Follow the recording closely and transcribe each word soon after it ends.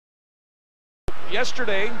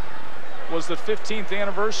yesterday was the 15th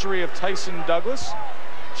anniversary of Tyson Douglas.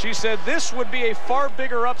 She said this would be a far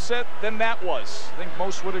bigger upset than that was. I think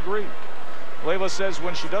most would agree. Laila says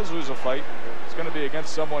when she does lose a fight, it's going to be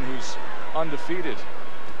against someone who's undefeated.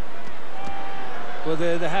 Well,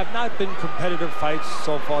 there have not been competitive fights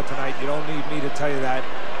so far tonight. You don't need me to tell you that.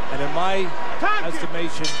 And in my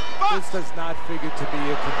estimation, this does not figure to be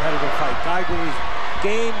a competitive fight. Geiggar is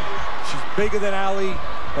game. She's bigger than Ali,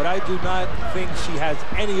 but I do not think she has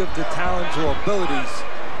any of the talents or abilities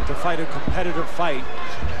to fight a competitive fight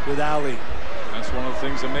with Ali. That's one of the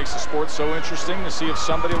things that makes the sport so interesting, to see if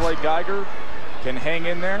somebody like Geiggar can hang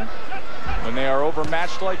in there when they are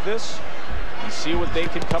overmatched like this and see what they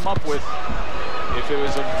can come up with. If it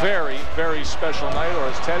was a very, very special night, or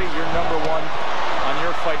as Teddy, you're #1 on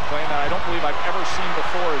your fight plan that I don't believe I've ever seen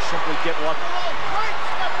before, is simply get lucky.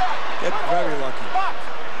 Get very lucky.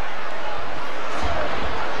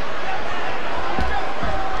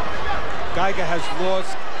 Geiggar has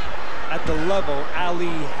lost at the level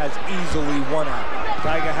Ali has easily won at.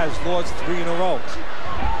 Geiggar has lost 3 in a row.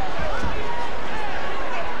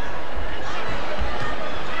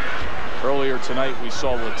 Earlier tonight, we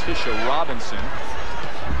saw Letitia Robinson,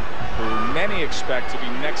 who many expect to be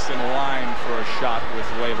next in line for a shot with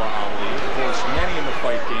Laila Ali. Of course, many in the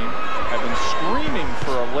fight game have been screaming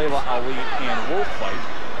for a Laila Ali and Wolf fight.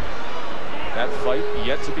 That fight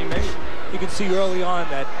yet to be made. You can see early on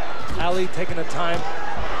that Ali taking the time.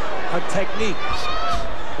 Her technique,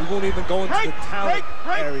 we won't even go into the talent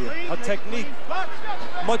area. Her technique,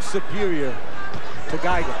 much superior to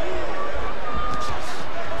Geiggar.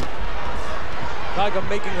 Geiggar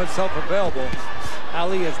making herself available.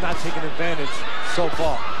 Ali has not taken advantage so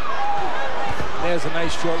far. There's a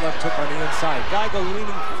nice short left hook on the inside. Geiggar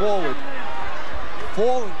leaning forward,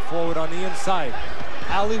 falling forward on the inside.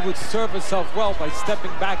 Ali would serve herself well by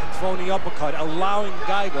stepping back and throwing the uppercut, allowing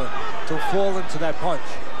Geiggar to fall into that punch.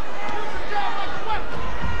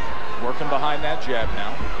 Working behind that jab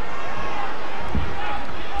now.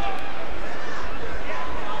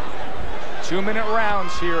 Two-minute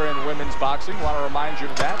rounds here in women's boxing. Want to remind you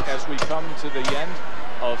of that as we come to the end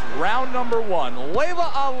of round #1.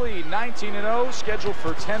 Laila Ali, 19-0, scheduled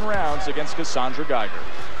for 10 rounds against Casandra Geiggar.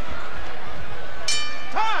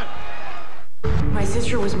 Time! My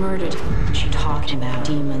sister was murdered. She talked about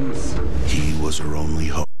demons. He was her only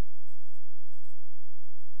hope.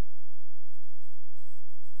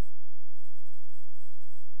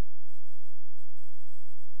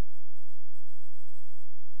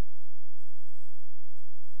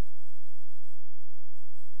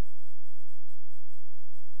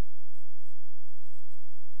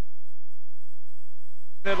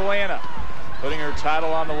 Atlanta, putting her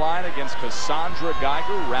title on the line against Casandra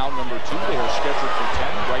Geiggar, round #2. They are scheduled for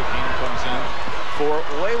 10. Right hand comes in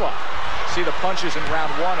for Laila. See the punches in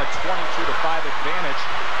round 1, a 22-5 advantage.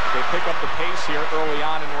 They pick up the pace here early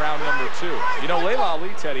on in round #2. You know, Laila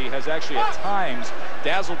Ali, Teddy, has actually at times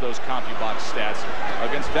dazzled those CompuBox stats.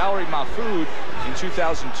 Against Valerie Mahfoud in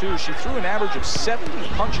 2002, she threw an average of 70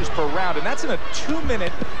 punches per round, and that's in a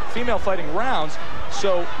 2-minute female fighting rounds.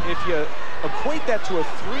 So if you equate that to a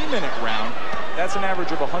 3-minute round, that's an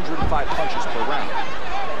average of 105 punches per round.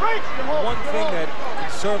 One thing that can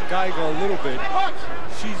serve Geiggar a little bit,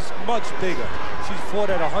 she's much bigger. She's fought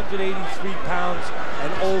at 183 pounds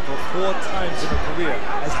and over 4 times in her career.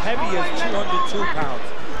 As heavy as 202 pounds,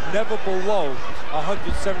 never below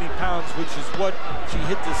 170 pounds, which is what she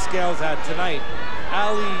hit the scales at tonight.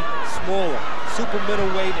 Ali, smaller, super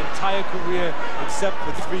middleweight entire career except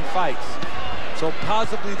for 3 fights. So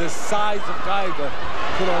possibly the size of Geiggar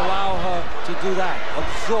could allow her to do that,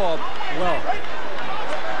 absorb well,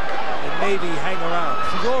 and maybe hang around.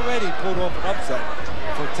 She's already pulled off an upset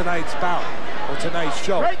for tonight's bout, or tonight's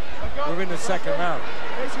show. We're in the 2nd round.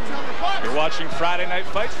 You're watching Friday Night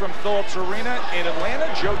Fights from Phillips Arena in Atlanta.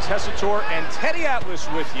 Joe Tessitore and Teddy Atlas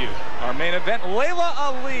with you. Our main event, Laila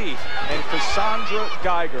Ali and Casandra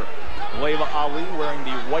Geiggar. Laila Ali wearing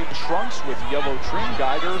the white trunks with yellow trim.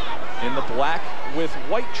 Geiggar in the black with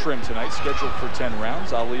white trim tonight, scheduled for 10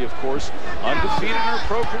 rounds. Ali, of course, undefeated in her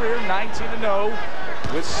pro career, 19-0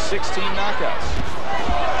 with 16 knockouts.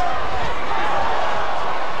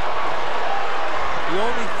 The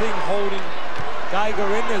only thing holding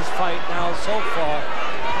Geiggar in this fight now so far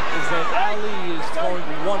is that Ali is throwing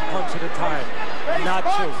 1 punch at a time, not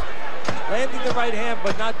 2. Landing the right hand,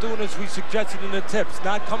 but not doing as we suggested in the tips,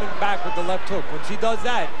 not coming back with the left hook. When she does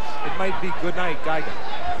that, it might be good night, Geiggar.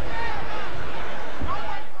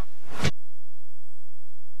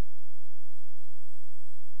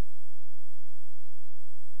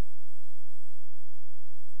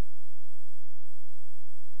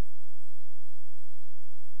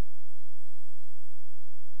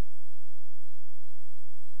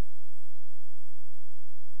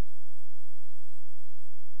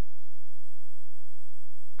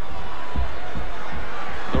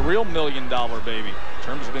 real $1 million baby. In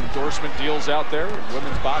terms of endorsement deals out there in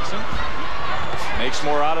women's boxing. Makes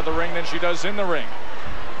more out of the ring than she does in the ring.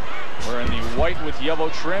 We're in the white with yellow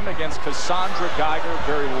trim against Casandra Geiggar.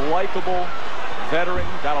 Very likable veteran.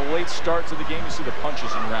 Got a late start to the game. You see the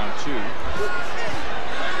punches in round 2.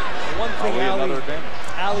 One thing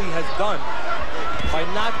Ali has done by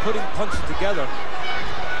not putting punches together,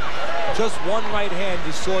 just one right hand,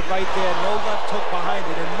 you saw it right there, no left hook behind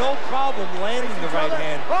it, and no problem landing the right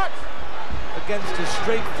hand against a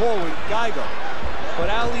straightforward Geiggar. But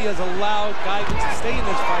Ali has allowed Geiggar to stay in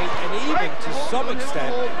this fight, and even to some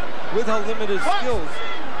extent, with her limited skills,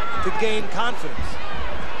 to gain confidence.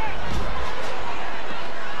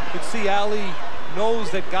 You can see Ali knows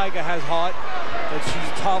that Geiggar has heart, that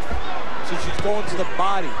she's tough, so she's going to the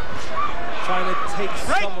body, trying to take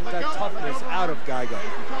some of that toughness out of Geiggar.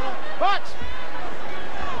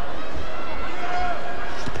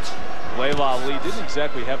 Laila Ali didn't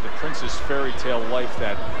exactly have the princess fairy tale life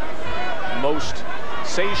that most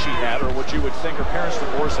say she had, or what you would think. Her parents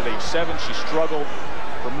divorced at age 7. She struggled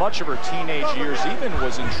for much of her teenage years, even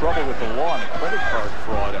was in trouble with the law and credit card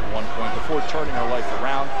fraud at one point before turning her life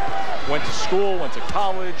around. Went to school, went to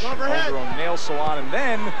college, owned her own nail salon, and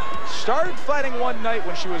then started fighting one night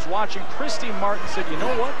when she was watching Christy Martin. Said, you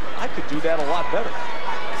know what, I could do that a lot better.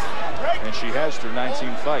 And she has through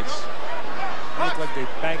 19 fights. Look like they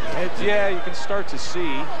banged heads. Yeah, you can start to see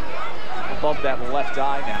above that left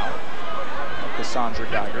eye now of Casandra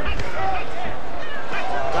Geiggar.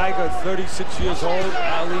 Geiggar, 36 years old,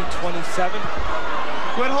 Ali, 27.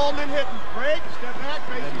 Quit holding and hitting. Break, step back,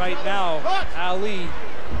 face. And right now, Ali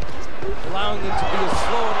allowing it to be a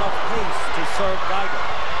slow enough pace to serve Geiggar.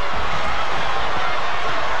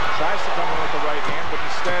 Tries to come in with the right hand, but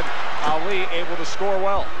instead, Ali able to score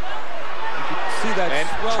well. You can see that. And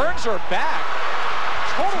turns her back.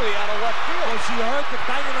 Totally out of left field. Well, she heard the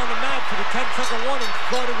banging on the mat for the 10-second warning,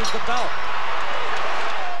 thought it was the bell.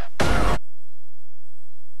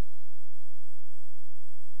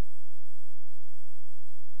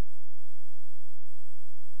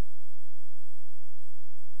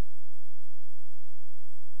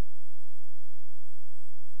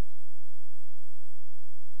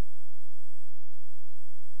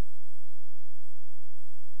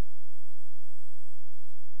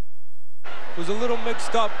 Was a little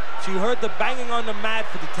mixed up. She heard the banging on the mat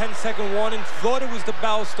for the 10-second warning, thought it was the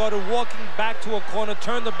bell, started walking back to a corner,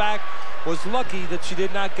 turned her back, was lucky that she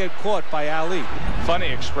did not get caught by Ali. Funny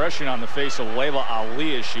expression on the face of Laila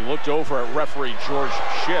Ali as she looked over at referee George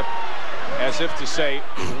Shipp as if to say,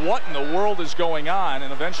 what in the world is going on?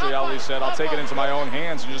 And eventually Ali said, I'll take it into my own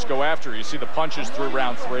hands and just go after her. You see the punches through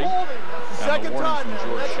round 3. Second time from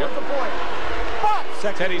George Shipp.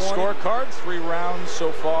 Teddy's scorecard, 3 rounds so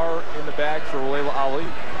far in the bag for Laila Ali.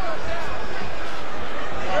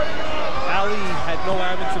 Ali had no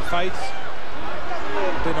amateur fights,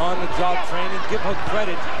 been on the job training. Give her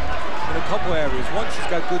credit in a couple areas. One, she's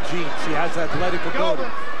got good genes. She has athletic ability.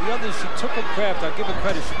 The other, she took her craft. I'll give her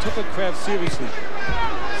credit. She took her craft seriously.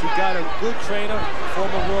 She got a good trainer,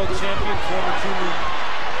 former world champion, former junior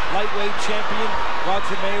lightweight champion,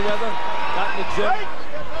 Roger Mayweather. Got in the gym.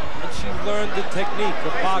 And she learned the technique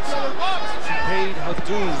of boxing. She paid her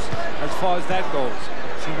dues as far as that goes.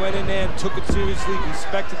 She went in there and took it seriously,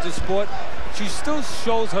 respected the sport. She still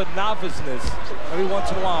shows her noviceness every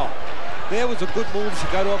once in a while. There was a good move. She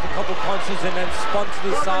got off a couple punches and then spun to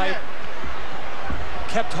the side.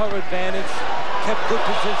 Kept her advantage, kept good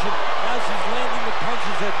position. Now she's landing the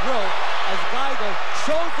punches at will as Geiggar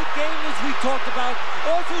shows the game as we talked about.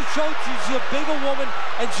 Also shows she's a bigger woman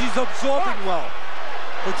and she's absorbing well.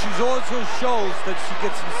 But she also shows that she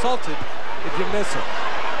gets insulted if you miss her.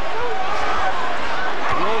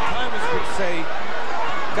 The old timers would say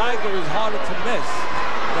Geiggar is harder to miss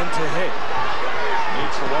than to hit.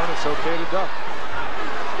 Needs to learn it's okay to duck.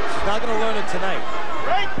 She's not going to learn it tonight.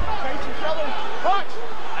 Break, face each other, punch.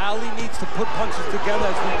 Ali needs to put punches together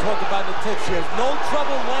as we talked about in the tip. She has no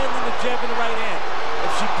trouble landing the jab in the right hand.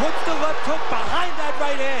 If she puts the left hook behind that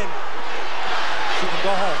right hand, she can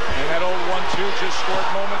go home. And that old 1-2 just scored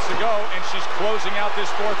moments ago, and she's closing out this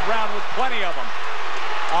 4th round with plenty of them.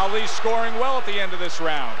 Ali scoring well at the end of this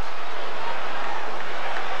round.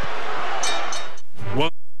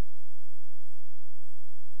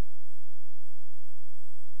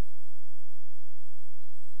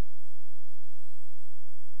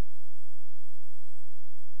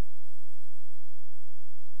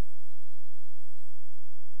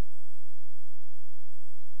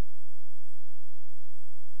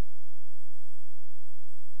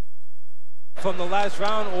 From the last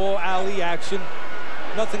round, all Ali action.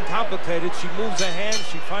 nothing complicated. She moves her hands,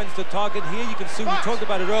 she finds the target. Here you can see, we talked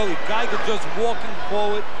about it earlier, Geiggar just walking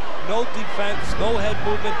forward, no defense, no head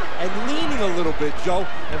movement, and leaning a little bit, Joe.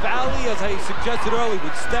 If Ali, as I suggested earlier,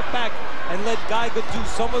 would step back and let Geiggar do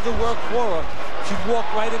some of the work for her, she'd walk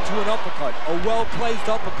right into an uppercut. A well-placed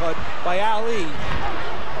uppercut by Ali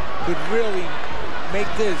could really make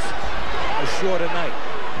this a shorter night.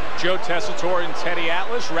 Joe Tessitore and Teddy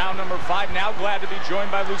Atlas, round number 5 now. Glad to be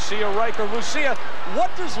joined by Lucia Riker. Lucia,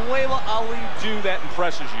 what does Laila Ali do that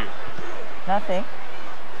impresses you? Nothing.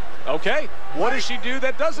 Okay. What does she do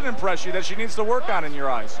that doesn't impress you, that she needs to work on in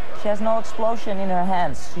your eyes? She has no explosion in her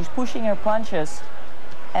hands. She's pushing her punches,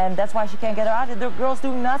 and that's why she can't get her out. The girl's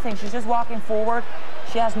doing nothing. She's just walking forward.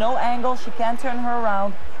 She has no angle. She can't turn her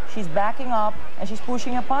around. She's backing up, and she's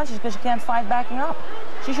pushing her punches because she can't fight backing up.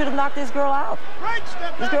 She should have knocked this girl out.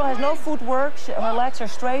 This girl has no footwork. Her legs are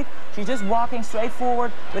straight. She's just walking straight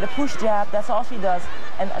forward with a push jab. That's all she does.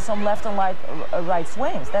 And some left and right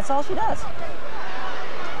swings. That's all she does.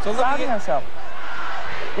 So crowding herself.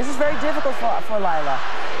 This is very difficult for Laila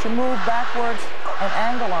to move backwards and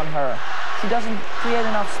angle on her. She doesn't create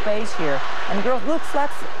enough space here. And the girl, look,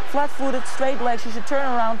 flat-footed, straight legs. She should turn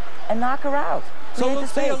around and knock her out. So,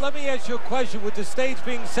 Lucia, let me ask you a question. With the stage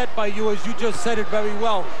being set by you, as you just said it very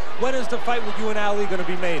well, when is the fight with you and Ali going to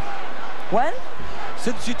be made? When?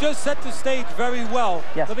 Since you just set the stage very well,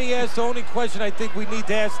 yes. Let me ask the only question I think we need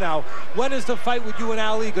to ask now. When is the fight with you and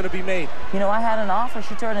Ali going to be made? You know, I had an offer.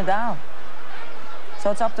 She turned it down.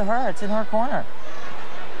 So it's up to her. It's in her corner.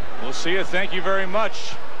 Lucia, thank you very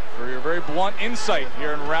much for your very blunt insight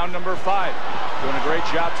here in round number 5. Doing a great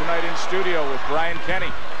job tonight in studio with Brian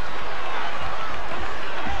Kenny.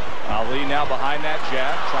 Ali now behind that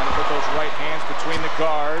jab, trying to put those right hands between the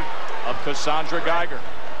guard of Casandra Geiggar.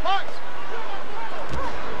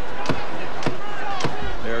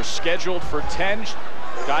 They're scheduled for 10.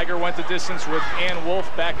 Geiggar went the distance with Ann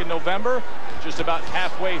Wolfe back in November, just about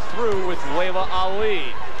halfway through with Laila Ali.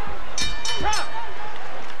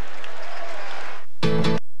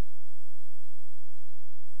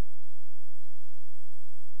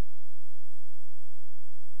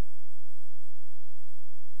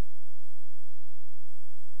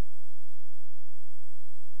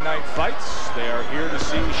 Night fights. They are here to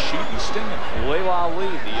see Sheeton and Laila Ali,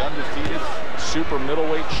 the undefeated super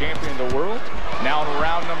middleweight champion of the world, now in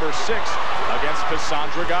round number 6 against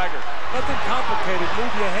Casandra Geiggar. Nothing complicated.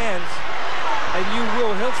 Move your hands, and you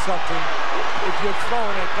will hit something if you're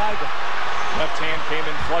throwing at Geiggar. Left hand came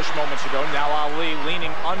in flush moments ago. Now Ali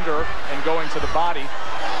leaning under and going to the body.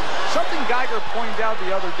 Something Geiggar pointed out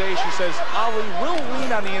the other day. She says Ali will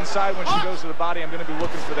lean on the inside when she goes to the body. I'm going to be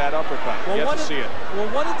looking for that uppercut. Well, Yet to see it. Well,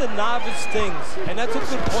 one of the novice things, and that's a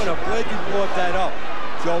good point. I'm glad you brought that up,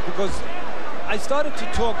 Joe, because I started to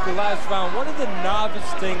talk the last round. One of the novice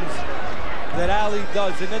things that Ali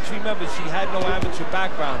does, and let's remember she had no amateur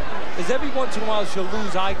background, is every once in a while she'll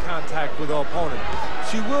lose eye contact with her opponent.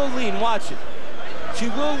 She will lean, watch it. She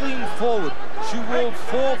will lean forward. She will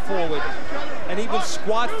fall forward and even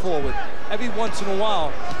squat forward every once in a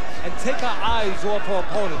while and take her eyes off her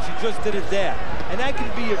opponent. She just did it there. And that can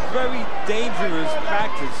be a very dangerous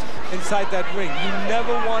practice inside that ring. You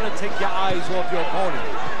never want to take your eyes off your opponent.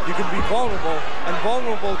 You can be vulnerable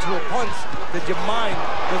to a punch that your mind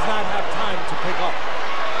does not have time to pick up.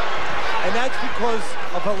 And that's because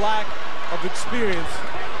of her lack of experience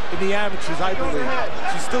in the amateurs, I believe.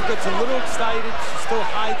 She still gets a little excited, she still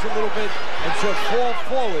hides a little bit, and she'll fall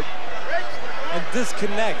forward and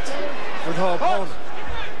disconnect with her opponent.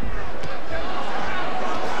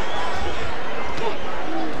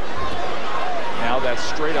 Now that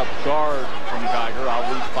straight up guard from Geiggar,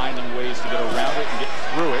 Ali finding ways to get around it and get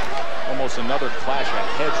through it. Almost another clash at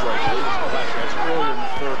heads right there. This clash heads earlier in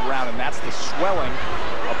the 3rd round, and that's the swelling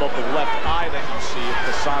above the left eye that you see of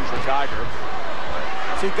Casandra Geiggar.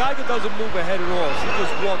 See, Geiggar doesn't move her head at all. She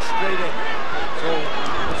just walks straight in. So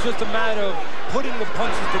it's just a matter of putting the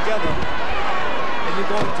punches together, and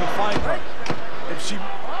you're going to find her. If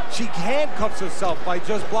she handcuffs herself by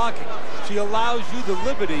just blocking, she allows you the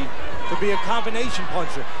liberty to be a combination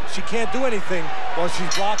puncher. She can't do anything while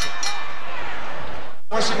she's blocking.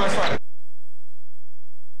 Want to see my fight?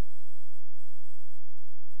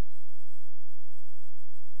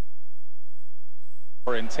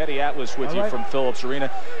 And Teddy Atlas with you from Phillips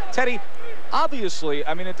Arena. Teddy, obviously,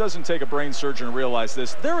 I mean, it doesn't take a brain surgeon to realize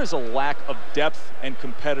this. There is a lack of depth and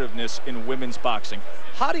competitiveness in women's boxing.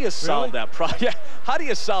 How do you solve that problem? Yeah, how do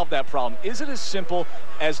you solve that problem? Is it as simple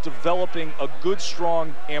as developing a good,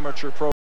 strong amateur program?